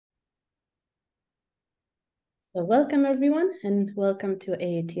So welcome everyone and welcome to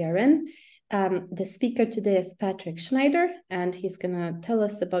AATRN. The speaker today is Patrick Schnider, and he's going to tell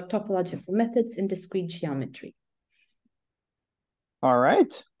us about topological methods in discrete geometry. All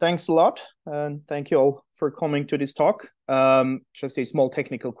right, thanks a lot. And thank you all for coming to this talk. Just a small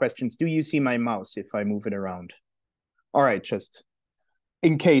technical questions. Do you see my mouse if I move it around? All right, just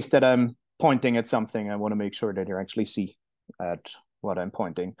in case that I'm pointing at something, I want to make sure that you actually see at what I'm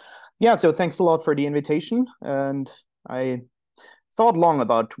pointing. Yeah, so thanks a lot for the invitation. And I thought long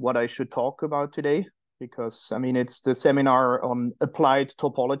about what I should talk about today, because I mean, it's the seminar on applied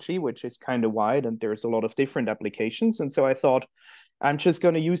topology, which is kind of wide and there's a lot of different applications. And so I thought I'm just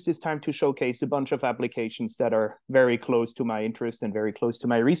going to use this time to showcase a bunch of applications that are very close to my interest and very close to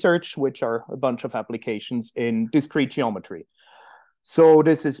my research, which are a bunch of applications in discrete geometry. So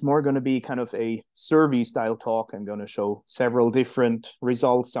this is more going to be kind of a survey style talk. I'm going to show several different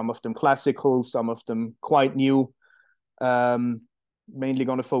results, some of them classical, some of them quite new. Mainly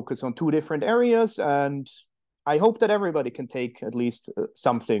going to focus on two different areas. And I hope that everybody can take at least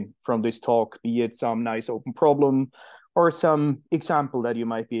something from this talk, be it some nice open problem or some example that you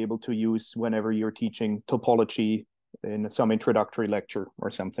might be able to use whenever you're teaching topology in some introductory lecture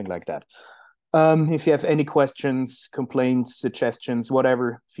or something like that. If you have any questions, complaints, suggestions,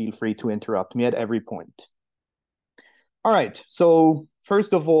 whatever, feel free to interrupt me at every point. All right, so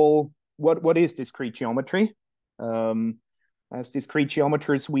first of all, what is discrete geometry? As discrete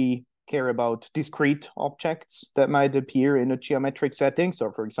geometers, we care about discrete objects that might appear in a geometric setting. So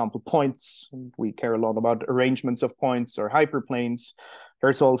for example, points, we care a lot about arrangements of points or hyperplanes.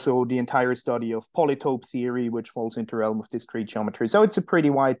 There's also the entire study of polytope theory, which falls into the realm of discrete geometry. So it's a pretty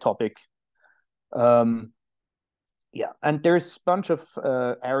wide topic. Yeah, and there's a bunch of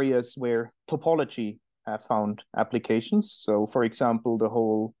areas where topology have found applications. So for example, the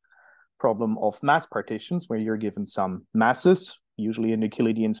whole problem of mass partitions, where you're given some masses, usually in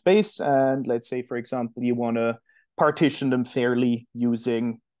Euclidean space. And let's say, for example, you want to partition them fairly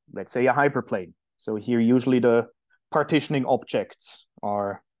using, let's say, a hyperplane. So here, usually the partitioning objects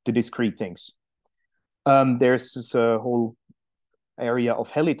are the discrete things. There's this whole area of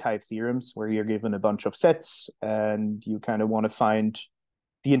Helly-type theorems, where you're given a bunch of sets and you kind of want to find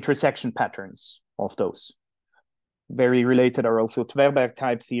the intersection patterns of those. Very related are also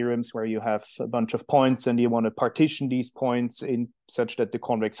Algebraic-type theorems, where you have a bunch of points and you want to partition these points in such that the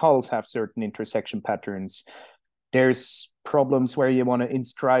convex hulls have certain intersection patterns. There's problems where you want to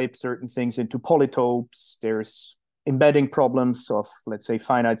inscribe certain things into polytopes. There's embedding problems of, let's say,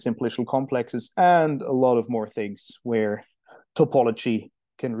 finite simplicial complexes, and a lot of more things where topology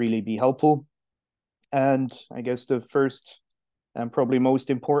can really be helpful. And I guess the first and probably most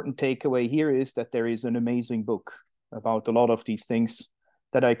important takeaway here is that there is an amazing book about a lot of these things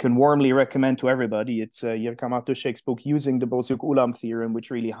that I can warmly recommend to everybody. It's Jirka Matuszek's book, Using the Bozyuk-Ulam Theorem,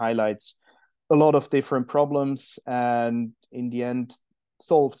 which really highlights a lot of different problems and in the end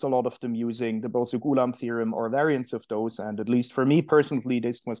solves a lot of them using the Bozyuk-Ulam theorem or variants of those. And at least for me personally,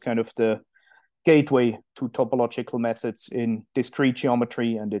 this was kind of the gateway to topological methods in discrete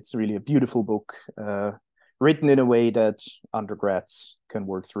geometry. And it's really a beautiful book, written in a way that undergrads can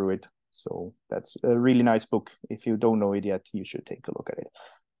work through it. So that's a really nice book. If you don't know it yet, you should take a look at it.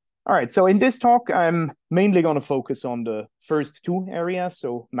 All right, so in this talk, I'm mainly going to focus on the first two areas,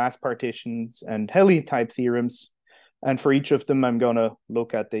 so mass partitions and Helly-type theorems. And for each of them, I'm going to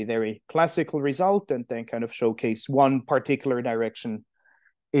look at a very classical result and then kind of showcase one particular direction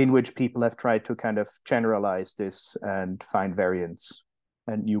in which people have tried to kind of generalize this and find variants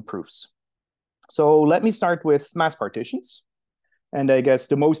and new proofs. So let me start with mass partitions. And I guess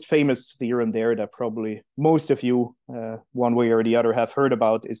the most famous theorem there that probably most of you, one way or the other, have heard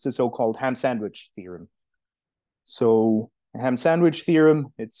about is the so-called ham-sandwich theorem. So ham-sandwich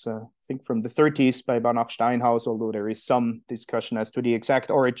theorem, it's, I think, from the 30s by Banach-Steinhaus, although there is some discussion as to the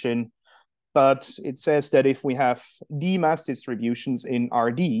exact origin. But it says that if we have d mass distributions in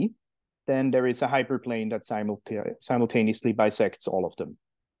Rd, then there is a hyperplane that simultaneously bisects all of them.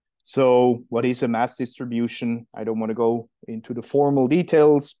 So what is a mass distribution? I don't want to go into the formal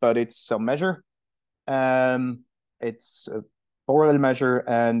details, but it's some measure. It's a Borel measure,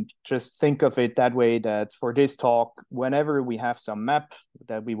 and just think of it that way, that for this talk, whenever we have some map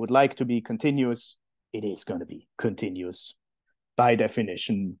that we would like to be continuous, it is going to be continuous by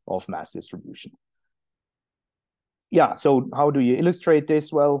definition of mass distribution. Yeah, so how do you illustrate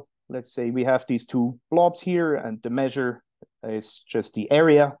this? Well, let's say we have these two blobs here, and the measure is just the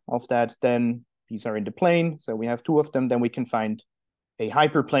area of that. Then these are in the plane, so we have two of them. Then we can find a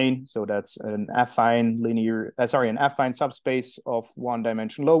hyperplane, so that's an affine an affine subspace of one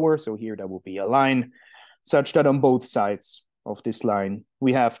dimension lower. So here that will be a line. such that on both sides of this line,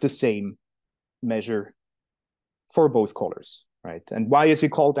 we have the same measure for both colors, right? And why is it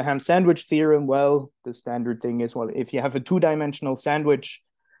called the ham sandwich theorem? Well, the standard thing is, well, if you have a two-dimensional sandwich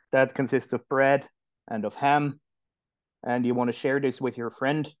that consists of bread and of ham, and you want to share this with your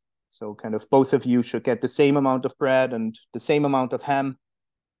friend, so kind of both of you should get the same amount of bread and the same amount of ham,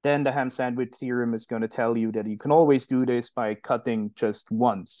 then the ham sandwich theorem is going to tell you that you can always do this by cutting just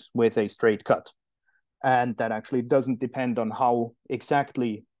once with a straight cut. And that actually doesn't depend on how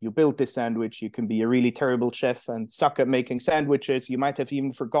exactly you build this sandwich. You can be a really terrible chef and suck at making sandwiches. You might have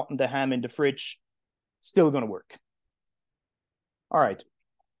even forgotten the ham in the fridge. Still going to work. All right.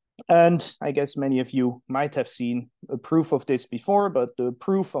 And I guess many of you might have seen a proof of this before, but the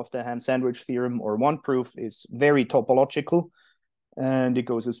proof of the ham sandwich theorem, or one proof, is very topological. And it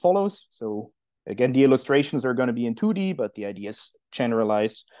goes as follows. So again, the illustrations are going to be in 2D, but the idea is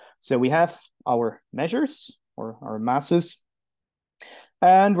generalized. So we have our measures, or our masses,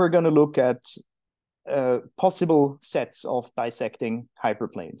 and we're going to look at possible sets of bisecting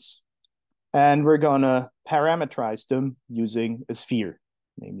hyperplanes. And we're going to parameterize them using a sphere,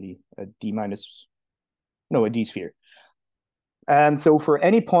 namely a D sphere. And so for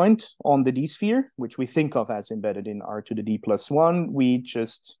any point on the D sphere, which we think of as embedded in R to the D plus 1, we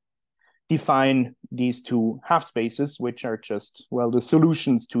just define these two half spaces, which are just, well, the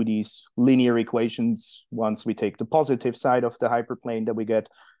solutions to these linear equations once we take the positive side of the hyperplane that we get,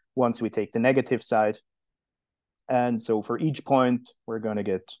 once we take the negative side. And so for each point, we're going to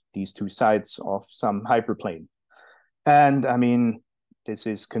get these two sides of some hyperplane. And I mean, this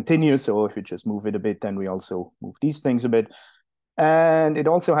is continuous, so if you just move it a bit, then we also move these things a bit. And it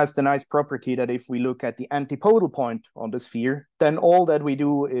also has the nice property that if we look at the antipodal point on the sphere, then all that we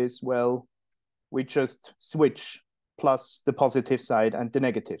do is, well, we just switch plus the positive side and the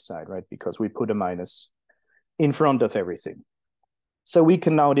negative side, right? Because we put a minus in front of everything. So we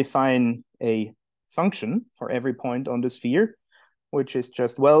can now define a function for every point on the sphere, which is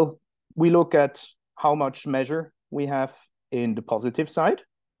just, well, we look at how much measure we have in the positive side,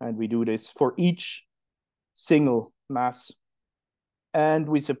 and we do this for each single mass, and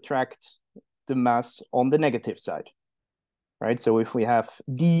we subtract the mass on the negative side, right? So if we have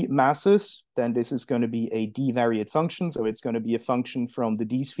D masses, then this is going to be a D-variate function. So it's going to be a function from the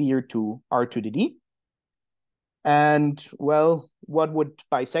D sphere to R to the D. And, well, what would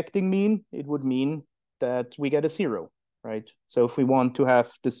bisecting mean? It would mean that we get a zero, right? So if we want to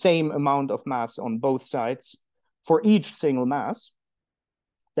have the same amount of mass on both sides for each single mass,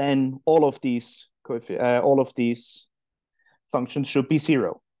 then all of these functions should be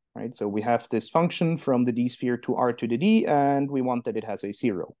zero, right? So we have this function from the D sphere to R to the D, and we want that it has a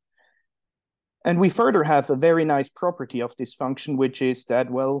zero. And we further have a very nice property of this function, which is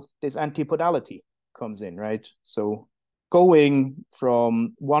that, well, this antipodality comes in, right? So going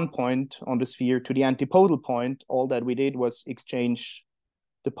from one point on the sphere to the antipodal point, all that we did was exchange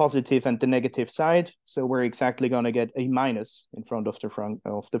the positive and the negative side. So we're exactly going to get a minus in front of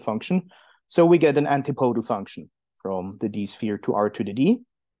the function. So we get an antipodal function from the D sphere to R to the D.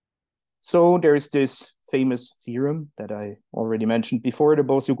 So there's this famous theorem that I already mentioned before, the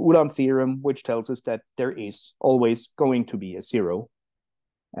Borsuk-Ulam theorem, which tells us that there is always going to be a zero.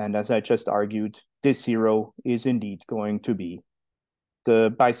 And as I just argued, this zero is indeed going to be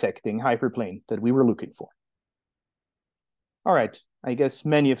the bisecting hyperplane that we were looking for. All right, I guess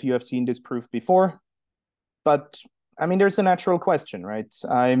many of you have seen this proof before, but I mean, there's a natural question, right?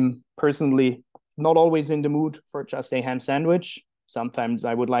 I'm personally not always in the mood for just a ham sandwich. Sometimes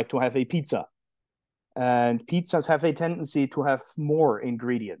I would like to have a pizza. And pizzas have a tendency to have more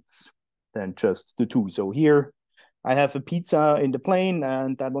ingredients than just the two. So here I have a pizza in the plane,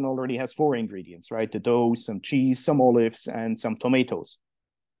 and that one already has 4 ingredients, right? The dough, some cheese, some olives, and some tomatoes.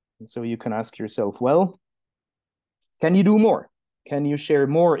 And so you can ask yourself, well, can you do more? Can you share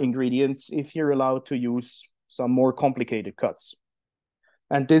more ingredients if you're allowed to use some more complicated cuts?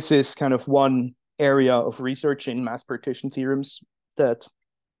 And this is kind of one area of research in mass partition theorems that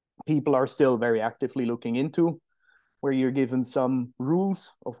people are still very actively looking into, where you're given some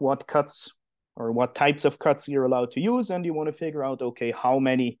rules of what cuts or what types of cuts you're allowed to use, and you want to figure out, okay, how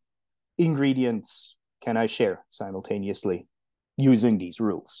many ingredients can I share simultaneously using these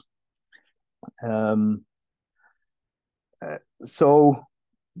rules? So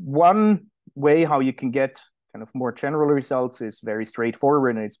one way how you can get kind of more general results is very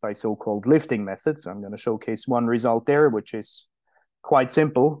straightforward, and it's by so-called lifting methods. I'm going to showcase one result there, which is quite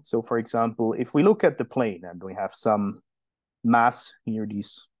simple. So for example, if we look at the plane and we have some mass here,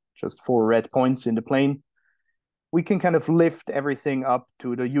 these just 4 red points in the plane, we can kind of lift everything up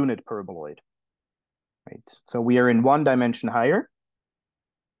to the unit paraboloid. right? So we are in one dimension higher.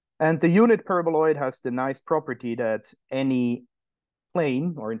 And the unit paraboloid has the nice property that any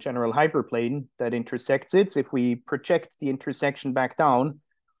plane, or in general hyperplane, that intersects it, if we project the intersection back down,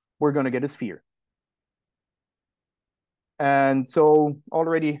 we're going to get a sphere. And so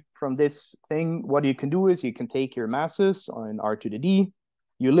already from this thing, what you can do is you can take your masses on r to the d,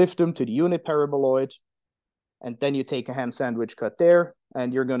 you lift them to the unit paraboloid, and then you take a ham sandwich cut there,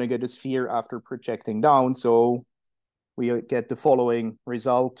 and you're going to get a sphere after projecting down. So we get the following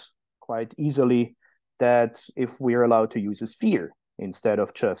result quite easily, that if we're allowed to use a sphere instead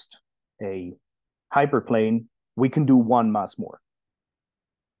of just a hyperplane, we can do one mass more.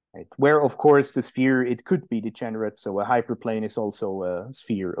 Right? Where, of course, the sphere, it could be degenerate, so a hyperplane is also a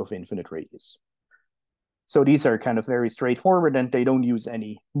sphere of infinite radius. So these are kind of very straightforward, and they don't use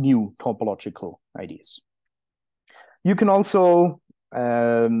any new topological ideas. You can also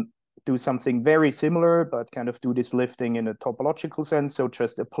do something very similar, but kind of do this lifting in a topological sense. So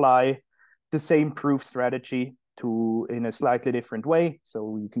just apply the same proof strategy to in a slightly different way.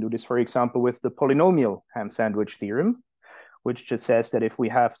 So you can do this, for example, with the polynomial ham sandwich theorem, which just says that if we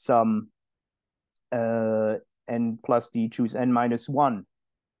have some n plus d choose n minus 1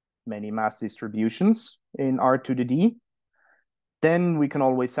 many mass distributions in r to the d, then we can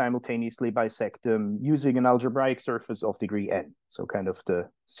always simultaneously bisect them using an algebraic surface of degree n. So kind of the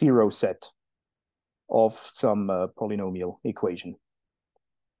zero set of some polynomial equation.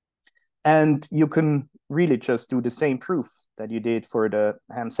 And you can really just do the same proof that you did for the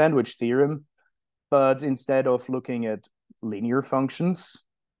ham sandwich theorem, but instead of looking at linear functions,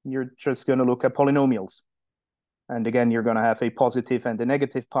 you're just going to look at polynomials. And again, you're going to have a positive and a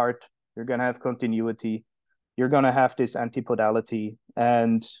negative part. You're going to have continuity. You're going to have this antipodality,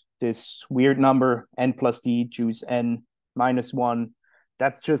 and this weird number, n plus d, choose n minus 1.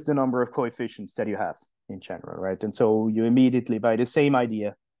 That's just the number of coefficients that you have in general, right? And so you immediately, by the same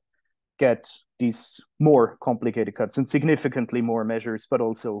idea, get these more complicated cuts and significantly more measures, but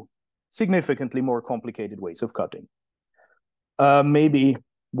also significantly more complicated ways of cutting. Maybe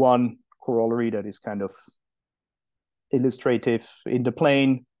one corollary that is kind of illustrative in the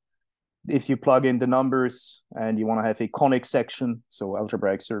plane, if you plug in the numbers and you want to have a conic section, so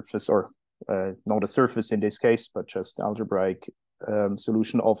algebraic surface, or not a surface in this case, but just algebraic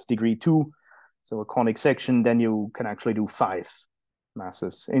solution of degree 2, so a conic section, then you can actually do 5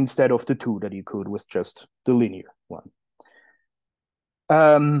 masses instead of the 2 that you could with just the linear one.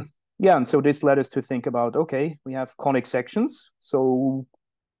 Yeah, and so this led us to think about, okay, we have conic sections. So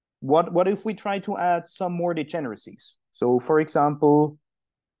what if we try to add some more degeneracies? So for example,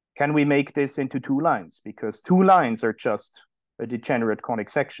 can we make this into 2 lines? Because 2 lines are just a degenerate conic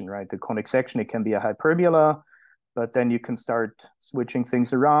section, right? The conic section, it can be a hyperbola, but then you can start switching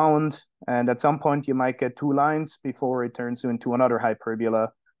things around. And at some point you might get 2 lines before it turns into another hyperbola.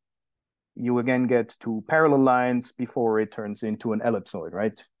 You again get 2 parallel lines before it turns into an ellipsoid,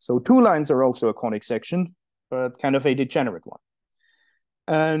 right? So 2 lines are also a conic section, but kind of a degenerate one.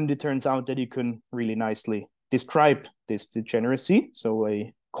 And it turns out that you can really nicely describe this degeneracy. So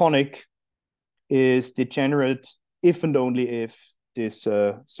a conic is degenerate if and only if this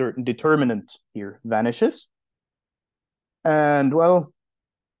certain determinant here vanishes. And well,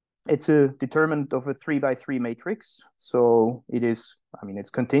 it's a determinant of a 3x3 matrix. So it is, I mean,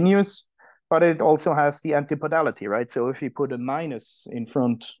 it's continuous, but it also has the antipodality, right? So if you put a minus in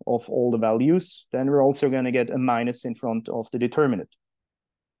front of all the values, then we're also going to get a minus in front of the determinant.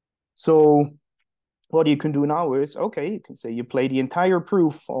 So what you can do now is, okay, you can say you play the entire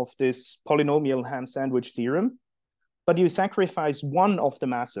proof of this polynomial ham sandwich theorem, but you sacrifice one of the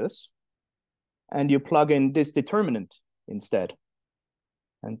masses and you plug in this determinant instead.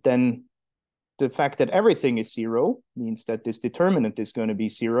 And then the fact that everything is 0 means that this determinant is going to be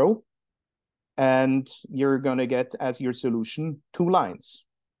 0. And you're going to get as your solution 2 lines,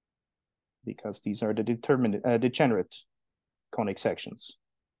 because these are the degenerate conic sections.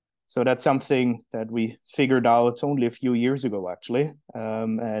 So that's something that we figured out only a few years ago, actually.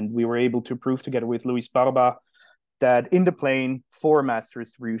 And we were able to prove together with Luis Barba that in the plane, 4 mass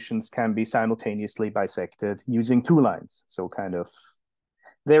distributions can be simultaneously bisected using 2 lines. So kind of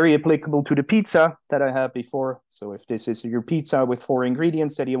very applicable to the pizza that I had before. So if this is your pizza with 4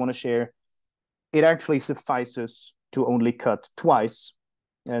 ingredients that you want to share, it actually suffices to only cut twice.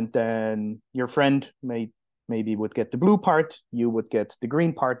 And then your friend maybe would get the blue part, you would get the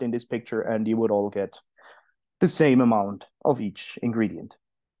green part in this picture, and you would all get the same amount of each ingredient.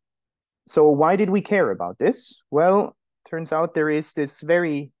 So why did we care about this? Well, turns out there is this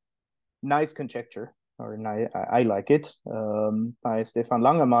very nice conjecture, or I like it, by Stefan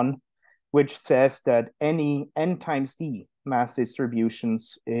Langemann, which says that any n times d mass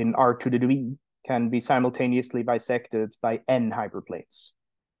distributions in R to the d can be simultaneously bisected by n hyperplanes.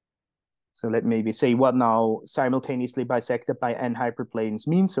 So let me maybe say what now simultaneously bisected by n hyperplanes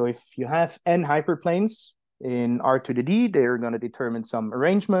means. So if you have n hyperplanes in R to the d, they're going to determine some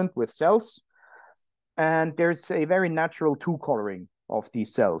arrangement with cells. And there's a very natural two-coloring of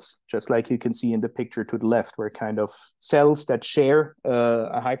these cells, just like you can see in the picture to the left, where kind of cells that share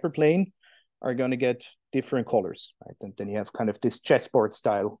a hyperplane are going to get different colors, right? And then you have kind of this chessboard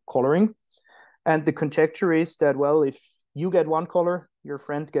style coloring. And the conjecture is that, well, if you get one color, your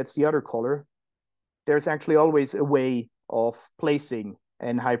friend gets the other color, there's actually always a way of placing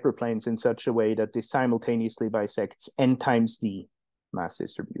n hyperplanes in such a way that this simultaneously bisects n times d mass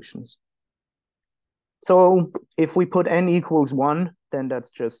distributions. So if we put n equals 1, then that's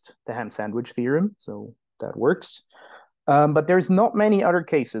just the ham sandwich theorem. So that works. But there's not many other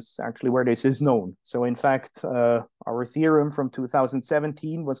cases actually where this is known. So in fact, our theorem from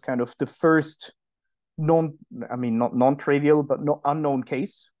 2017 was kind of the first not non-trivial, but not unknown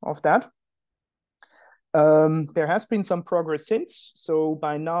case of that. There has been some progress since. So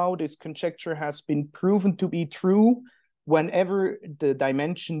by now, this conjecture has been proven to be true whenever the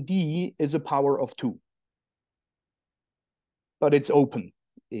dimension d is a power of 2. But it's open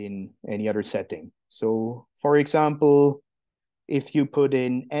in any other setting. So for example, if you put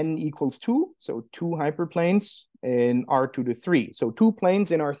in n equals 2, so 2 hyperplanes in R to the 3, so 2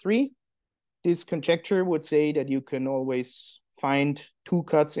 planes in R3, this conjecture would say that you can always find 2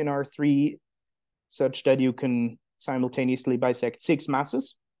 cuts in R3 such that you can simultaneously bisect 6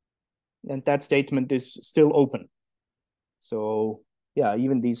 masses. And that statement is still open. So yeah,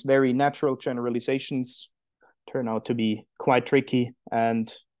 even these very natural generalizations turn out to be quite tricky.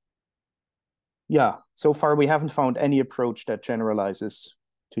 And yeah, so far we haven't found any approach that generalizes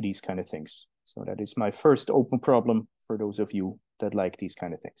to these kind of things. So that is my first open problem for those of you that like these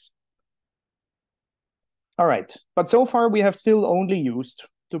kind of things. All right, but so far we have still only used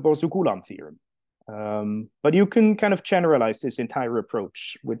the Borsuk-Ulam theorem. But you can kind of generalize this entire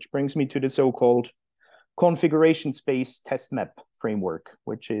approach, which brings me to the so-called configuration space test map framework,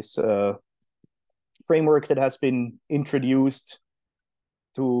 which is a framework that has been introduced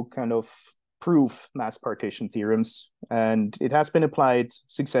to kind of prove mass partition theorems, and it has been applied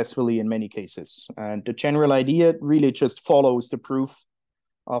successfully in many cases. And the general idea really just follows the proof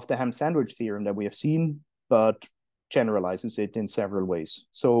of the ham sandwich theorem that we have seen, but generalizes it in several ways.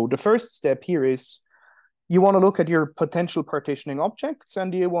 So the first step here is you want to look at your potential partitioning objects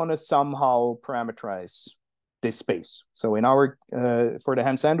and you want to somehow parameterize this space. So in our, for the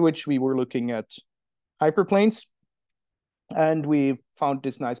ham sandwich, we were looking at hyperplanes, and we found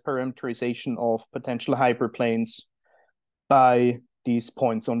this nice parameterization of potential hyperplanes by these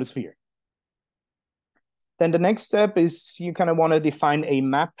points on the sphere. Then the next step is you kind of want to define a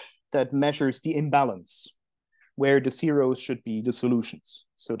map that measures the imbalance, where the zeros should be the solutions.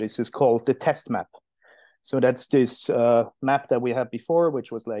 So this is called the test map. So that's this map that we had before,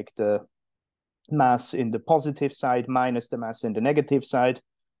 which was like the mass in the positive side minus the mass in the negative side.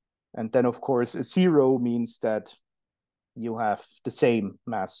 And then, of course, a 0 means that you have the same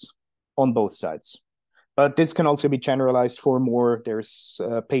mass on both sides. But this can also be generalized for more. There's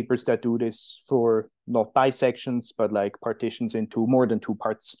papers that do this for not bisections, but like partitions into more than 2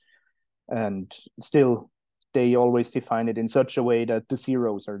 parts. And still, they always define it in such a way that the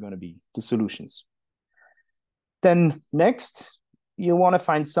zeros are going to be the solutions. Then next, you want to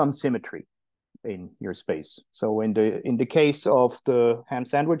find some symmetry in your space. So in the case of the ham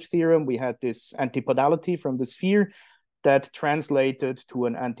sandwich theorem, we had this antipodality from the sphere that translated to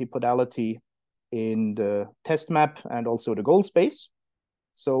an antipodality in the test map and also the goal space.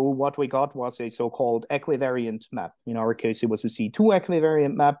 So what we got was a so-called equivariant map. In our case, it was a C2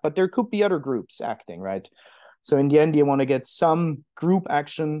 equivariant map, but there could be other groups acting, right? So in the end, you want to get some group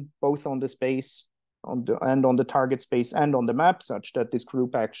action both on the space on the target space and on the map, such that this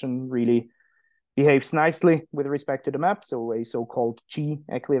group action really behaves nicely with respect to the map. So a so-called G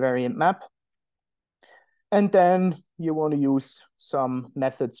equivariant map. And then you want to use some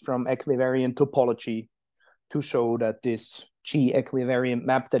methods from equivariant topology to show that this G equivariant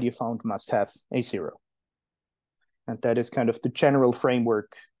map that you found must have a 0. And that is kind of the general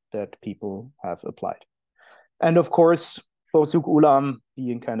framework that people have applied. And of course, Borsuk-Ulam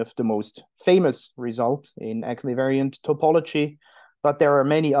being kind of the most famous result in equivariant topology, but there are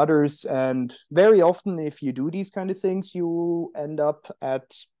many others. And very often, if you do these kind of things, you end up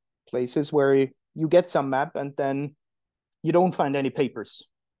at places where you get some map and then you don't find any papers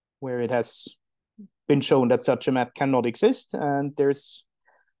where it has been shown that such a map cannot exist. And there's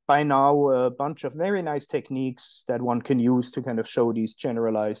by now a bunch of very nice techniques that one can use to kind of show these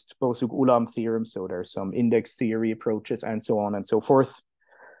generalized Borsuk-Ulam theorems. So there's some index theory approaches and so on and so forth.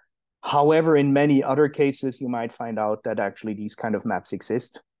 However, in many other cases, you might find out that actually these kind of maps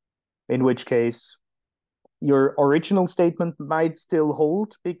exist, in which case your original statement might still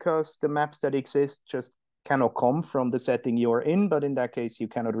hold because the maps that exist just cannot come from the setting you're in, but in that case, you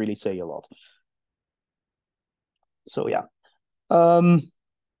cannot really say a lot. So yeah.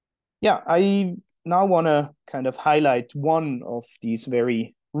 I now want to kind of highlight one of these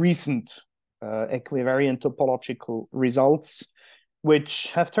very recent equivariant topological results,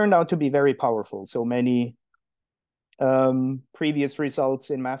 which have turned out to be very powerful. So many previous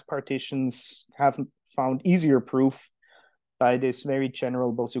results in mass partitions have found easier proof by this very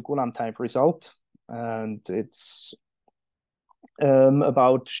general Borsuk-Ulam type result. And it's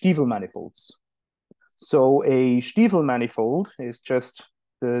about Stiefel manifolds. So a Stiefel manifold is just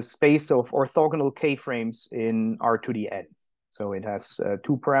the space of orthogonal K-frames in R to the n. So it has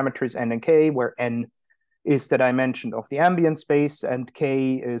two parameters, n and k, where n is the dimension of the ambient space, and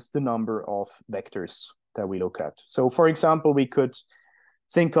k is the number of vectors that we look at. So for example, we could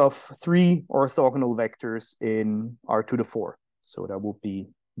think of 3 orthogonal vectors in R to the 4. So that would be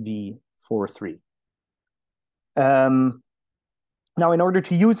v4, 3. Now, in order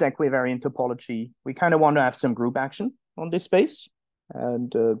to use equivariant topology, we kind of want to have some group action on this space.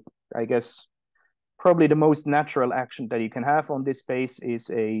 And I guess probably the most natural action that you can have on this space is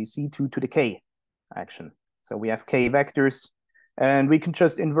a C2 to the K action. So we have K vectors, and we can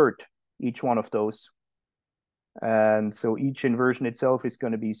just invert each one of those. And so each inversion itself is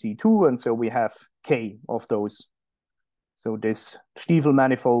going to be C2, and so we have K of those. So this Stiefel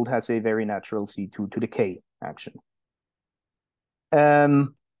manifold has a very natural C2 to the K action.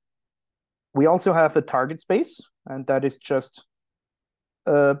 We also have a target space, and that is just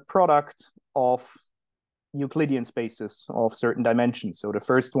a product of Euclidean spaces of certain dimensions. So the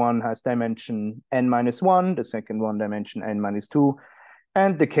first one has dimension n-1, the second one dimension n-2,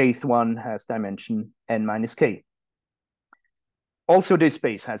 and the kth one has dimension n-k. Also, this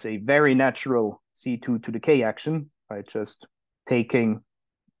space has a very natural C2 to the K action by just taking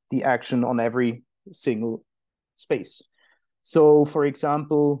the action on every single space. So, for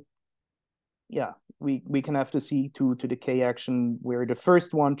example, we can have the C2 to the K action where the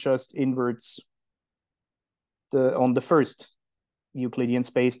first one just inverts on the first Euclidean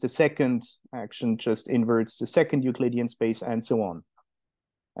space, the second action just inverts the second Euclidean space, and so on.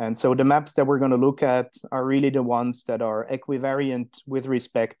 And so the maps that we're going to look at are really the ones that are equivariant with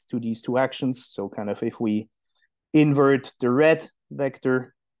respect to these two actions. So kind of if we invert the red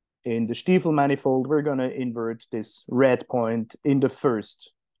vector in the Stiefel manifold, we're going to invert this red point in the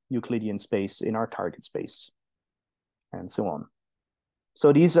first Euclidean space in our target space, and so on.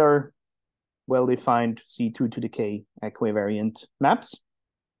 So these are well-defined C2 to the K equivariant maps.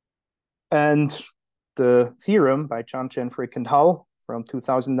 And the theorem by Chan, Frick, and Hull from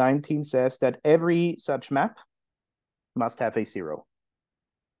 2019 says that every such map must have a 0.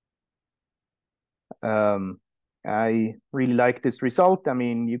 I really like this result. I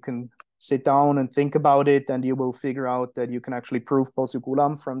mean, you can sit down and think about it, and you will figure out that you can actually prove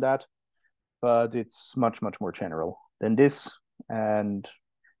Borsuk-Ulam from that. But it's much, much more general than this. And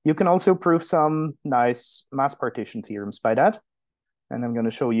you can also prove some nice mass partition theorems by that. And I'm going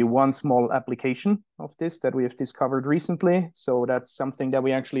to show you one small application of this that we have discovered recently. So that's something that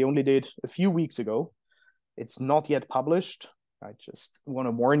we actually only did a few weeks ago. It's not yet published. I just want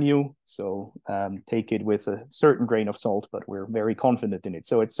to warn you. So take it with a certain grain of salt, but we're very confident in it.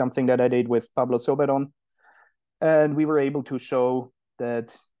 So it's something that I did with Pablo Soberon. And we were able to show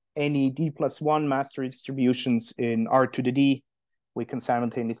that any D+1 master distributions in R to the D, we can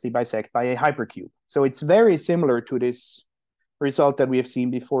simultaneously bisect by a hypercube. So it's very similar to this result that we have seen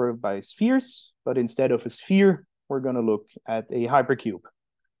before by spheres, but instead of a sphere, we're going to look at a hypercube.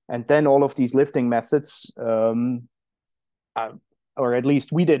 And then all of these lifting methods, or at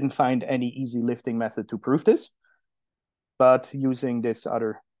least we didn't find any easy lifting method to prove this, but using this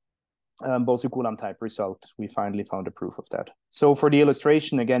other Borsuk-Ulam type result, we finally found a proof of that. So for the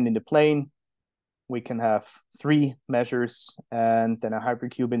illustration, again, in the plane, we can have 3 measures and then a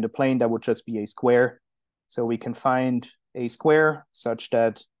hypercube in the plane that would just be a square. So we can find a square such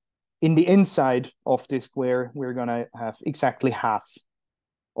that in the inside of this square, we're going to have exactly half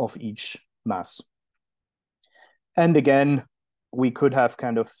of each mass. And again, we could have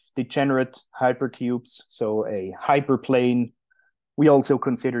kind of degenerate hypercubes. So a hyperplane, we also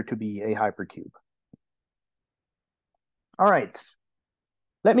consider to be a hypercube. All right.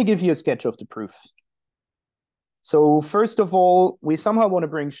 Let me give you a sketch of the proof. So first of all, we somehow want to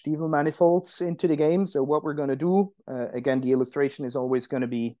bring Stiefel manifolds into the game. So what we're going to do, again, the illustration is always going to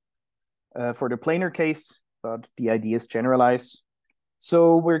be for the planar case, but the idea is generalized.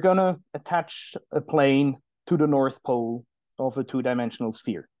 So we're going to attach a plane to the north pole of a two-dimensional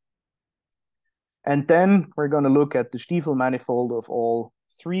sphere. And then we're going to look at the Stiefel manifold of all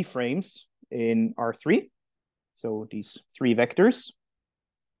three frames in R3. So these three vectors.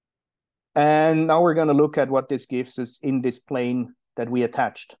 And now we're going to look at what this gives us in this plane that we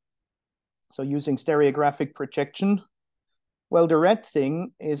attached. So using stereographic projection, well, the red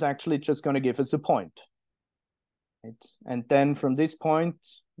thing is actually just going to give us a point. Right? And then from this point,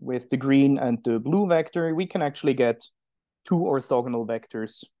 with the green and the blue vector, we can actually get two orthogonal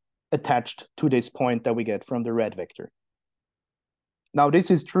vectors attached to this point that we get from the red vector. Now,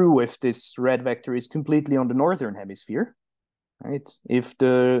 this is true if this red vector is completely on the northern hemisphere, right? If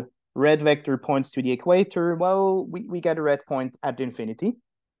the red vector points to the equator, well, we get a red point at infinity,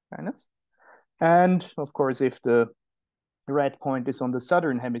 kind of. And of course, if the red point is on the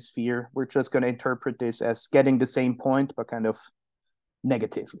southern hemisphere, we're just going to interpret this as getting the same point, but kind of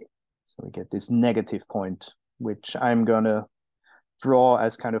negatively. So we get this negative point, which I'm going to draw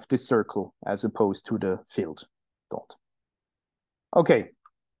as kind of this circle as opposed to the filled dot. Okay,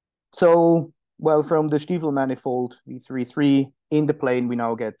 so, well, from the Stiefel manifold V3,3 in the plane, we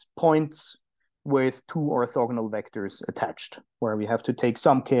now get points with two orthogonal vectors attached, where we have to take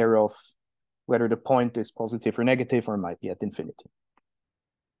some care of whether the point is positive or negative or might be at infinity.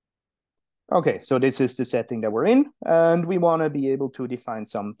 Okay, so this is the setting that we're in, and we want to be able to define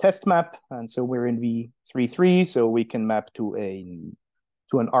some test map. And so we're in V3,3, so we can map to an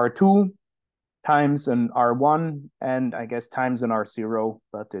R2 times an R1, and I guess times an R0,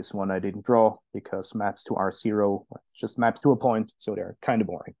 but this one I didn't draw because maps to R0 just maps to a point, so they're kind of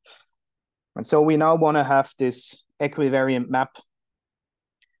boring. And so we now want to have this equivariant map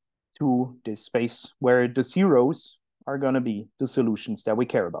to this space where the zeros are going to be the solutions that we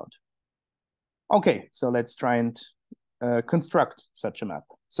care about. Okay, so let's try and construct such a map.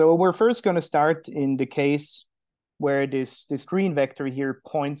 So we're first going to start in the case where this green vector here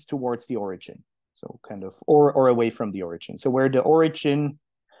points towards the origin. So kind of, or away from the origin. So where the origin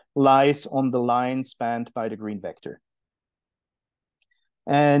lies on the line spanned by the green vector.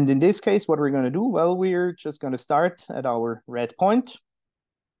 And in this case, what we're going to do, well, we're just going to start at our red point.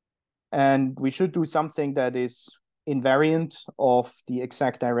 And we should do something that is invariant of the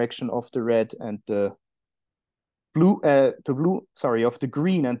exact direction of the red and the blue, of the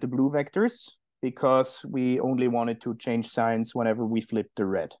green and the blue vectors, because we only wanted to change signs whenever we flip the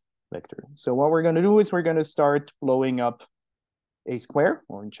red vector. So what we're going to do is we're going to start blowing up a square,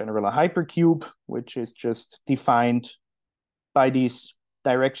 or in general a hypercube, which is just defined by these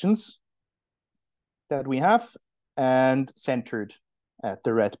directions that we have and centered at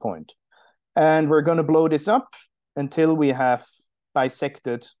the red point. And we're going to blow this up until we have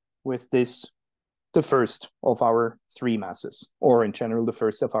bisected with this the first of our three masses, or in general the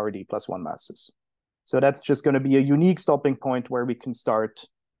first of our D+1 masses. So that's just going to be a unique stopping point where we can start,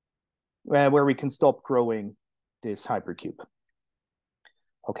 where we can stop growing this hypercube.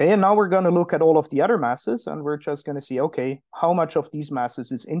 Okay, and now we're going to look at all of the other masses, and we're just going to see, okay, how much of these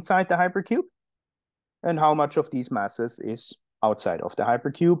masses is inside the hypercube, and how much of these masses is outside of the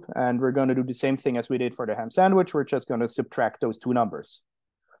hypercube. And we're going to do the same thing as we did for the ham sandwich. We're just going to subtract those two numbers.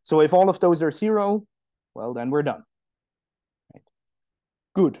 So if all of those are 0, well, then we're done. Right.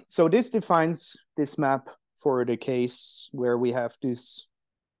 Good. So this defines this map for the case where we have this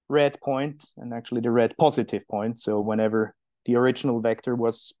red point, and actually the red positive point. So whenever the original vector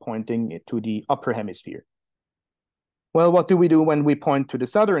was pointing to the upper hemisphere. Well, what do we do when we point to the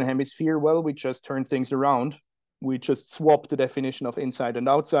southern hemisphere? Well, we just turn things around. We just swap the definition of inside and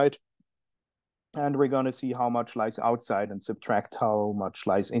outside. And we're going to see how much lies outside and subtract how much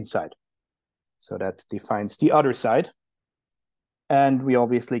lies inside. So that defines the other side. And we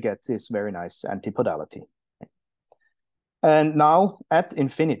obviously get this very nice antipodality. And now at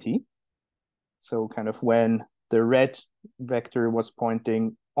infinity, so kind of when the red vector was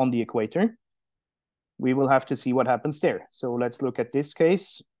pointing on the equator, we will have to see what happens there. So let's look at this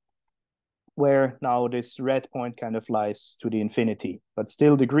case, where now this red point kind of lies to the infinity, but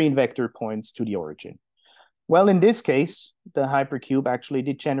still the green vector points to the origin. Well, in this case, the hypercube actually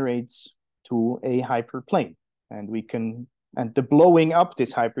degenerates to a hyperplane, and the blowing up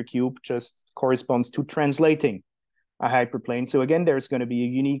this hypercube just corresponds to translating a hyperplane. So again, there's going to be a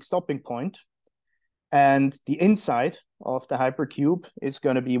unique stopping point, and the inside of the hypercube is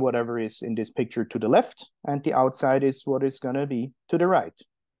going to be whatever is in this picture to the left, and the outside is what is going to be to the right.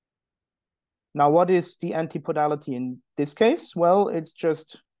 Now, what is the antipodality in this case? Well, it's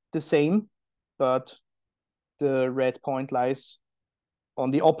just the same, but the red point lies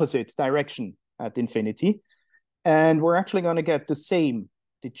on the opposite direction at infinity. And we're actually going to get the same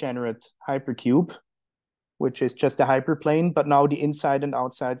degenerate hypercube, which is just a hyperplane, but now the inside and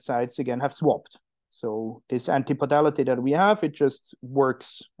outside sides again have swapped. So this antipodality that we have, it just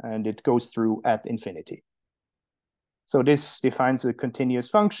works and it goes through at infinity. So this defines a continuous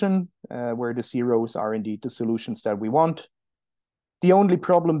function where the zeros are indeed the solutions that we want. The only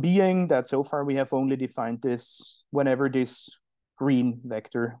problem being that so far we have only defined this whenever this green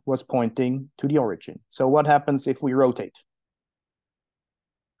vector was pointing to the origin. So what happens if we rotate?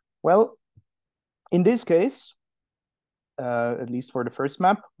 Well, in this case, at least for the first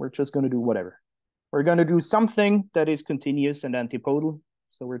map, we're just going to do whatever. We're going to do something that is continuous and antipodal.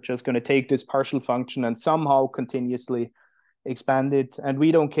 So we're just going to take this partial function and somehow continuously expand it. And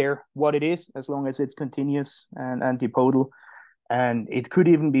we don't care what it is, as long as it's continuous and antipodal. And it could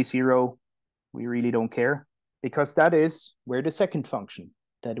even be zero. We really don't care, because that is where the second function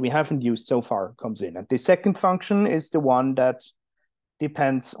that we haven't used so far comes in. And the second function is the one that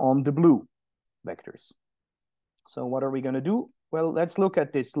depends on the blue vectors. So what are we going to do? Well, let's look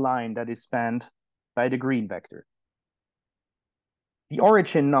at this line that is spanned by the green vector. The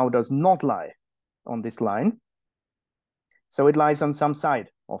origin now does not lie on this line. So it lies on some side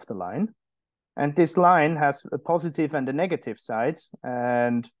of the line. And this line has a positive and a negative side.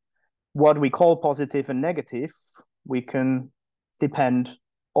 And what we call positive and negative, we can depend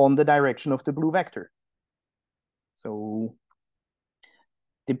on the direction of the blue vector. So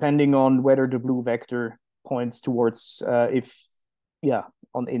depending on whether the blue vector points towards on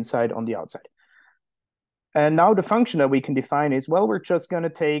the inside, on the outside. And now the function that we can define is, well, we're just going to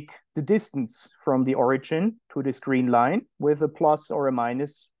take the distance from the origin to this green line with a plus or a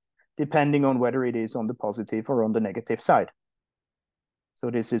minus, depending on whether it is on the positive or on the negative side. So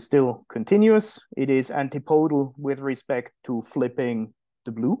this is still continuous. It is antipodal with respect to flipping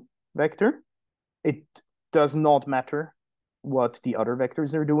the blue vector. It does not matter what the other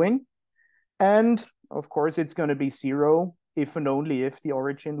vectors are doing. And of course, it's going to be zero if and only if the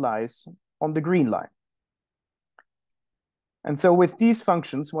origin lies on the green line. And so with these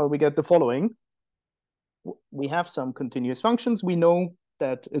functions, well, we get the following. We have some continuous functions. We know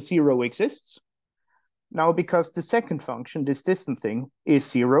that a zero exists. Now, because the second function, this distant thing, is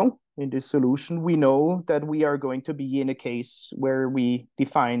zero in this solution, we know that we are going to be in a case where we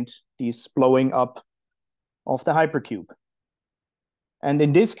defined this blowing up of the hypercube. And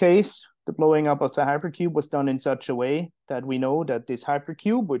in this case, the blowing up of the hypercube was done in such a way that we know that this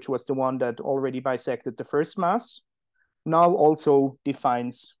hypercube, which was the one that already bisected the first mass, now also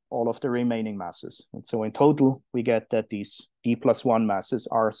defines all of the remaining masses. And so in total, we get that these d+1 masses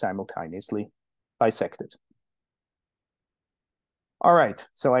are simultaneously bisected. All right,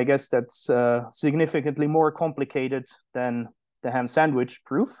 so I guess that's significantly more complicated than the ham sandwich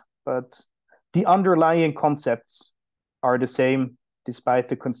proof, but the underlying concepts are the same despite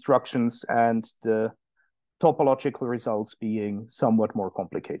the constructions and the topological results being somewhat more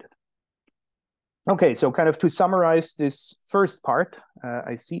complicated. Okay, so kind of to summarize this first part,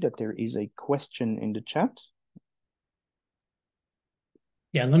 I see that there is a question in the chat.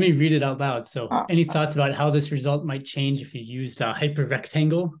 Yeah, let me read it out loud. So any thoughts about how this result might change if you used a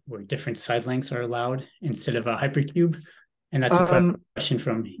hyperrectangle where different side lengths are allowed instead of a hypercube? And that's a question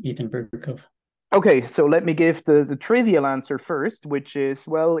from Ethan Berkov. Okay, so let me give the trivial answer first, which is,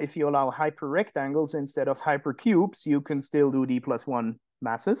 well, if you allow hyperrectangles instead of hypercubes, you can still do d+1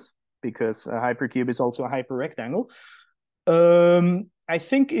 masses, because a hypercube is also a hyperrectangle. I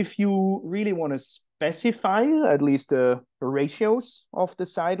think if you really want to specify at least the ratios of the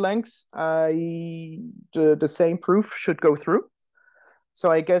side length, the same proof should go through. So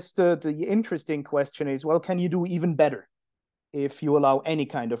I guess the interesting question is, well, can you do even better if you allow any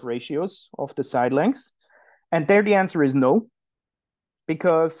kind of ratios of the side length? And there the answer is no,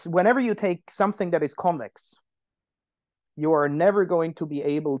 because whenever you take something that is convex, you are never going to be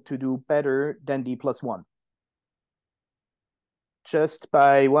able to do better than d+1. Just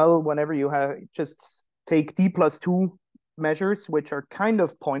by, well, whenever you have, just take d+2 measures, which are kind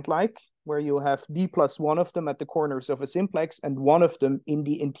of point-like, where you have d+1 of them at the corners of a simplex and one of them in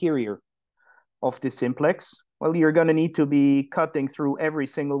the interior of the simplex. Well, you're going to need to be cutting through every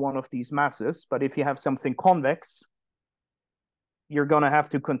single one of these masses. But if you have something convex, you're going to have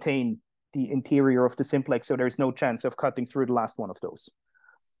to contain the interior of the simplex, so there's no chance of cutting through the last one of those.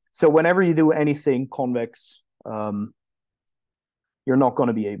 So whenever you do anything convex, you're not going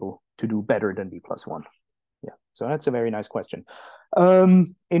to be able to do better than d+1. Yeah. So that's a very nice question.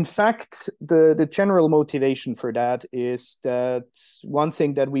 In fact, the general motivation for that is that one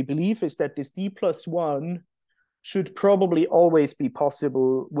thing that we believe is that this D+1 should probably always be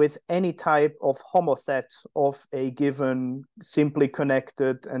possible with any type of homothet of a given simply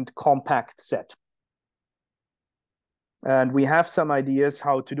connected and compact set. And we have some ideas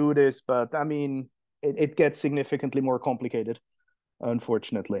how to do this, but I mean, it gets significantly more complicated,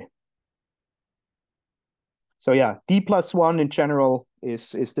 unfortunately. So yeah, D+1 in general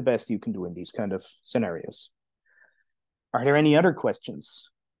is the best you can do in these kind of scenarios. Are there any other questions?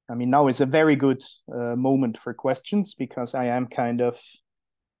 I mean, now is a very good moment for questions because I am kind of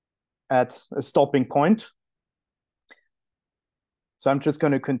at a stopping point. So I'm just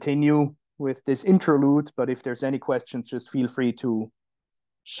going to continue with this interlude, but if there's any questions, just feel free to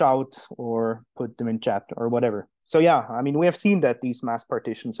shout or put them in chat or whatever. So yeah, I mean, we have seen that these mass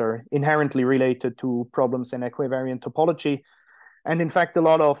partitions are inherently related to problems in equivariant topology. And in fact, a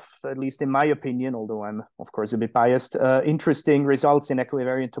lot of, at least in my opinion, although I'm of course a bit biased, interesting results in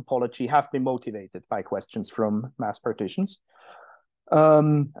equivariant topology have been motivated by questions from mass partitions.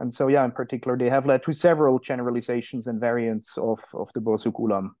 And so yeah, in particular, they have led to several generalizations and variants of the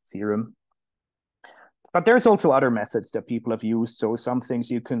Borsuk-Ulam theorem. But there's also other methods that people have used. So some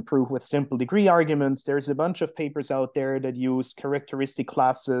things you can prove with simple degree arguments. There's a bunch of papers out there that use characteristic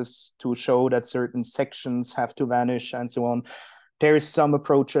classes to show that certain sections have to vanish and so on. There's some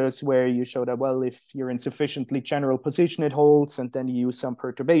approaches where you show that, well, if you're in sufficiently general position, it holds, and then you use some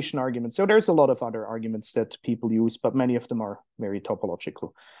perturbation arguments. So there's a lot of other arguments that people use, but many of them are very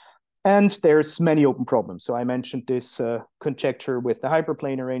topological. And there's many open problems. So I mentioned this conjecture with the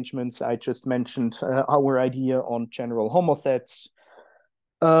hyperplane arrangements. I just mentioned our idea on general homothets.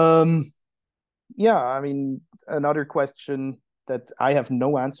 Yeah, I mean, another question that I have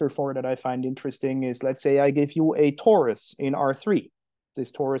no answer for that I find interesting is, let's say I give you a torus in R3.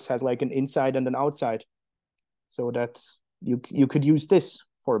 This torus has like an inside and an outside. So that you could use this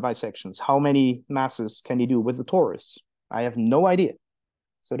for bisections. How many masses can you do with the torus? I have no idea.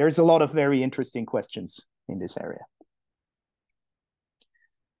 So there's a lot of very interesting questions in this area.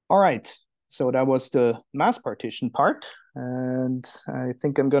 All right, so that was the mass partition part. And I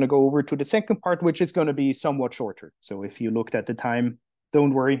think I'm going to go over to the second part, which is going to be somewhat shorter. So if you looked at the time,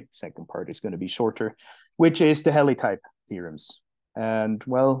 don't worry, second part is going to be shorter, which is the Helly-type theorems. And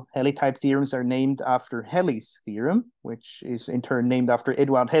well, Helly-type theorems are named after Helly's theorem, which is in turn named after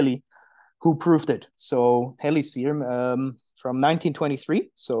Eduard Helly, who proved it. So Helly's theorem from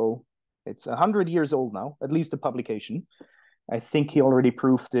 1923, so it's 100 years old now, at least the publication. I think he already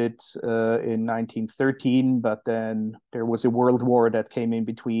proved it in 1913, but then there was a world war that came in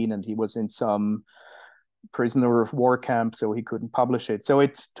between and he was in some prisoner of war camp, so he couldn't publish it. So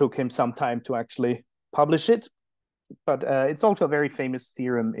it took him some time to actually publish it. But it's also a very famous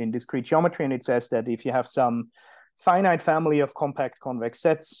theorem in discrete geometry, and it says that if you have some finite family of compact convex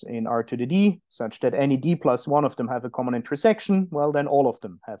sets in R to the D, such that any D+1 of them have a common intersection, well, then all of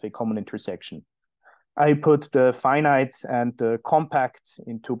them have a common intersection. I put the finite and the compact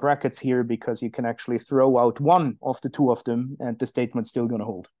into brackets here because you can actually throw out one of the two of them and the statement's still going to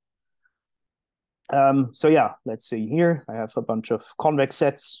hold. So yeah, let's see here. I have a bunch of convex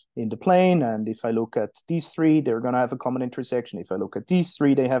sets in the plane, and if I look at these three, they're going to have a common intersection. If I look at these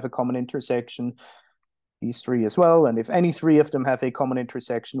three, they have a common intersection. These three as well. And if any three of them have a common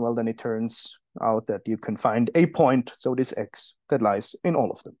intersection, well, then it turns out that you can find a point, so this X, that lies in all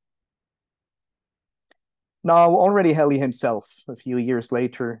of them. Now, already Helly himself, a few years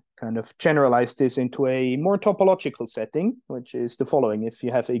later, kind of generalized this into a more topological setting, which is the following. If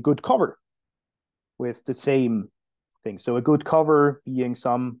you have a good cover with the same thing, so a good cover being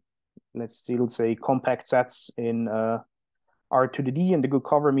some, let's still say, compact sets in R to the D, and the good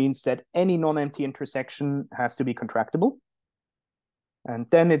cover means that any non-empty intersection has to be contractible. And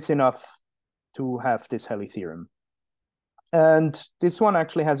then it's enough to have this Helly theorem. And this one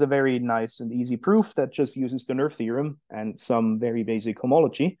actually has a very nice and easy proof that just uses the Nerf theorem and some very basic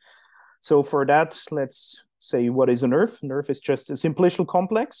homology. So for that, let's say what is a Nerf? Nerf is just a simplicial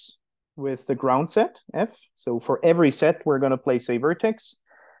complex with the ground set, F. So for every set, we're going to place a vertex.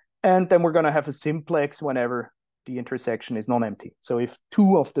 And then we're going to have a simplex whenever the intersection is non-empty. So if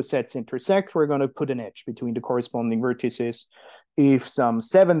two of the sets intersect, we're going to put an edge between the corresponding vertices. If some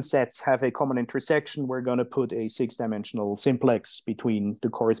 7 sets have a common intersection, we're going to put a 6-dimensional simplex between the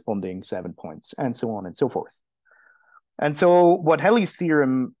corresponding 7 points, and so on and so forth. And so what Helly's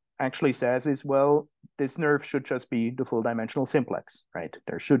theorem actually says is, well, this Nerf should just be the full dimensional simplex, right?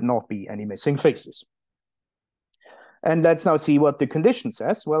 There should not be any missing faces. And let's now see what the condition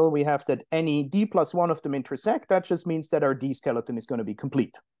says. Well, we have that any d plus one of them intersect. That just means that our d skeleton is going to be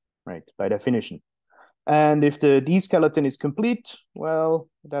complete, right, by definition. And if the d skeleton is complete, well,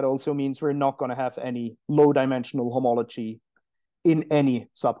 that also means we're not going to have any low-dimensional homology in any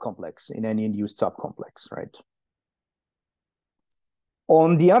subcomplex, in any induced subcomplex, right?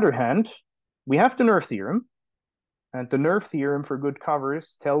 On the other hand, we have the Nerf theorem, and the Nerf theorem for good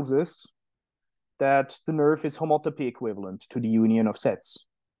covers tells us that the Nerf is homotopy equivalent to the union of sets,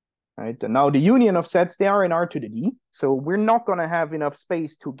 right? And now the union of sets, they are in R to the D, so we're not going to have enough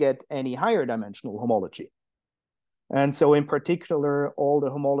space to get any higher dimensional homology. And so in particular, all the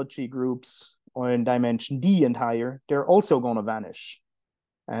homology groups in dimension D and higher, they're also going to vanish.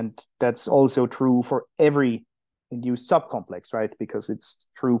 And that's also true for every induced subcomplex, right? Because it's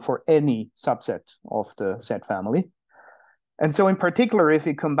true for any subset of the set family. And so in particular, if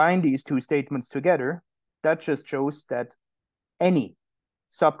we combine these two statements together, that just shows that any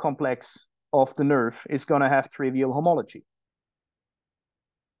subcomplex of the Nerf is going to have trivial homology.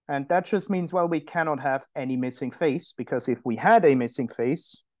 And that just means, well, we cannot have any missing face, because if we had a missing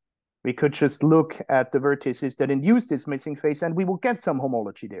face, we could just look at the vertices that induce this missing face and we will get some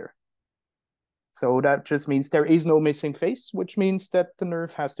homology there. So that just means there is no missing face, which means that the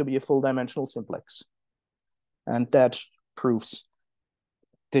Nerf has to be a full dimensional simplex. And that proves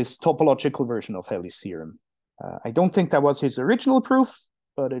this topological version of Helly's theorem. I don't think that was his original proof,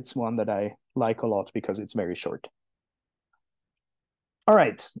 but it's one that I like a lot because it's very short. All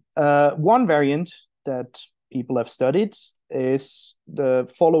right, one variant that people have studied is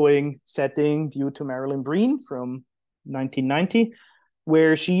the following setting due to Marilyn Breen from 1990,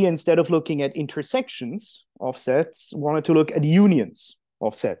 where she, instead of looking at intersections of sets, wanted to look at unions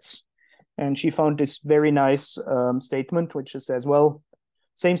of sets. And she found this very nice statement, which just says, well,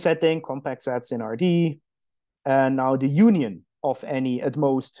 same setting, compact sets in RD, and now the union of any, at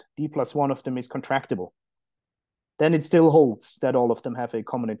most, d plus one of them is contractible. Then it still holds that all of them have a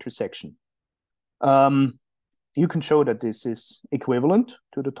common intersection. You can show that this is equivalent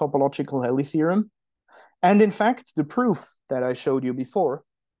to the topological Helly theorem. And in fact, the proof that I showed you before,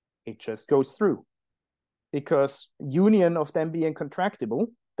 it just goes through. Because union of them being contractible,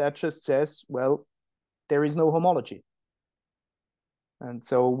 that just says, well, there is no homology. And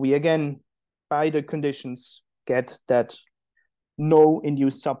so we again, by the conditions, get that no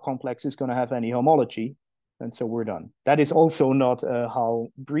induced subcomplex is going to have any homology. And so we're done. That is also not how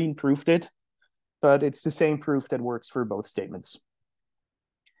Breen proved it, but it's the same proof that works for both statements.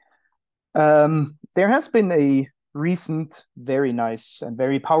 There has been a recent, very nice and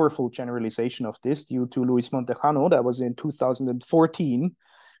very powerful generalization of this due to Luis Montejano. That was in 2014,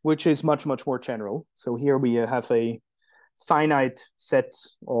 which is much, much more general. So here we have a finite set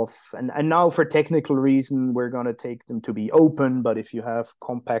of, and now for technical reason, we're going to take them to be open, but if you have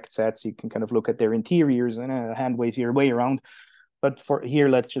compact sets, you can kind of look at their interiors and hand wave your way around. But for here,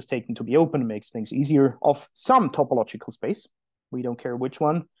 let's just take them to be open. It makes things easier, of some topological space. We don't care which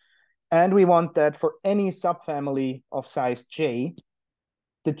one. And we want that for any subfamily of size j,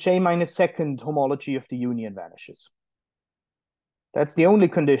 the j minus second homology of the union vanishes. That's the only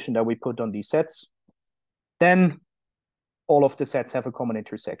condition that we put on these sets. Then all of the sets have a common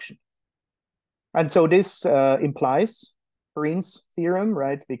intersection. And so this implies Breen's theorem,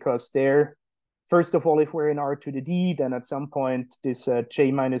 right? Because there, first of all, if we're in R to the D, then at some point this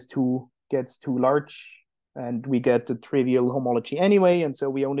j minus 2 gets too large and we get the trivial homology anyway. And so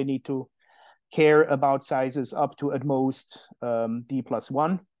we only need to care about sizes up to at most d plus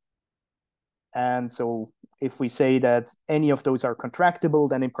 1. And so if we say that any of those are contractible,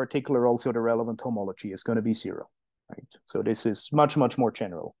 then in particular also the relevant homology is going to be 0. Right? So this is much, much more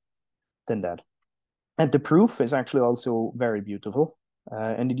general than that. And the proof is actually also very beautiful.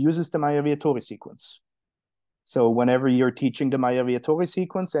 And it uses the Mayer-Viatori sequence. So whenever you're teaching the Mayer-Viatori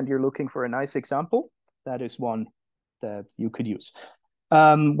sequence and you're looking for a nice example, that is one that you could use.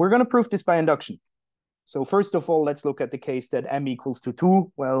 We're going to prove this by induction. So first of all, let's look at the case that m equals to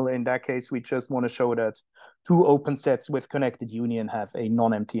 2. Well, in that case, we just want to show that two open sets with connected union have a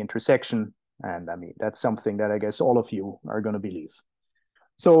non-empty intersection. And I mean, that's something that I guess all of you are going to believe.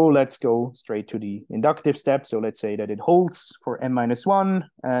 So let's go straight to the inductive step. So let's say that it holds for m minus 1,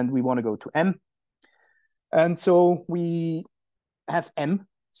 and we want to go to m. And so we have m